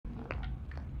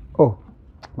Oh,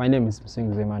 my name is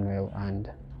Msingz Emmanuel and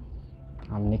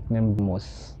I'm nicknamed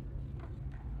Moss.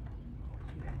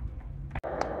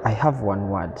 I have one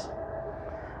word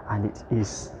and it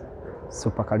is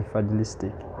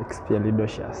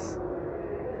supercalifragilisticexpialidocious.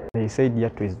 They said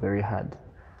year 2 is very hard,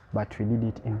 but we did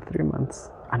it in 3 months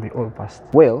and we all passed.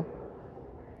 Well,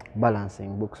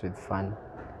 balancing books with fun.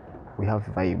 We have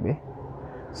vibe, eh?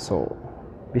 So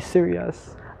be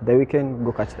serious. The weekend,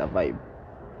 go catch the vibe.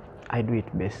 I do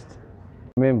it best.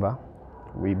 Remember,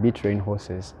 we beat rain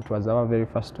horses. It was our very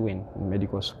first win in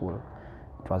medical school.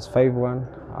 It was 5-1.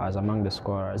 I was among the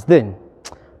scorers. Then,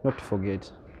 not to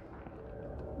forget,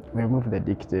 we removed the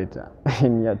dictator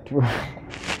in year 2.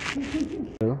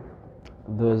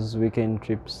 Those weekend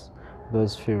trips,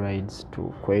 those free rides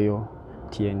to Kweyo,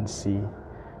 TNC,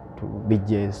 to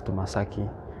BJ's, to Masaki,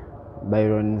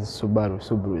 Byron's,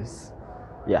 Subaru's.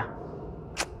 Yeah,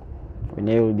 we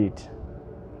nailed it.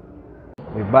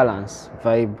 We balance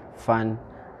vibe, fun,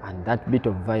 and that bit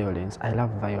of violence. I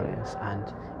love violence and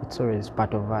it's always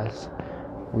part of us.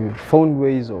 We've found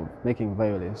ways of making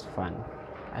violence fun.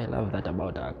 I love that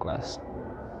about our class.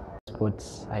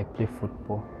 Sports, I play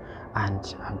football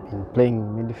and I've been playing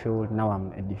midfield. Now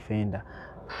I'm a defender.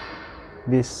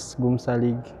 This Gumsa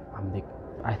League,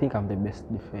 I think I'm the best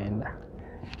defender.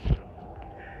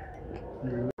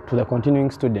 To the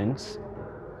continuing students,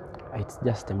 it's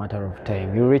just a matter of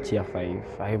time. You reach year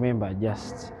 5. I remember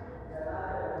just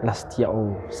last year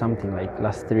or something like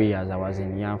last 3 years, I was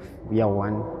in year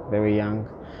 1, very young.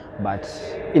 But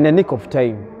in the nick of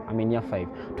time, I'm in year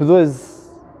 5. To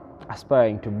those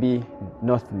aspiring to be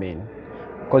Northmen,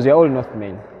 because we're all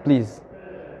Northmen, please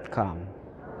come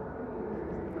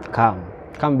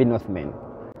be Northmen.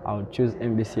 I'll choose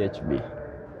MBCHB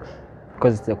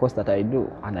because it's a course that I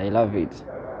do and I love it.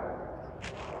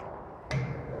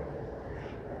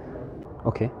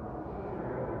 Okay,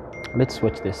 let's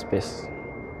watch the space.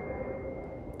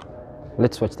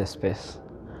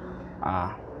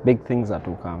 Big things that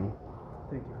will come.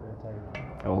 Thank you for your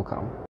time. You're welcome.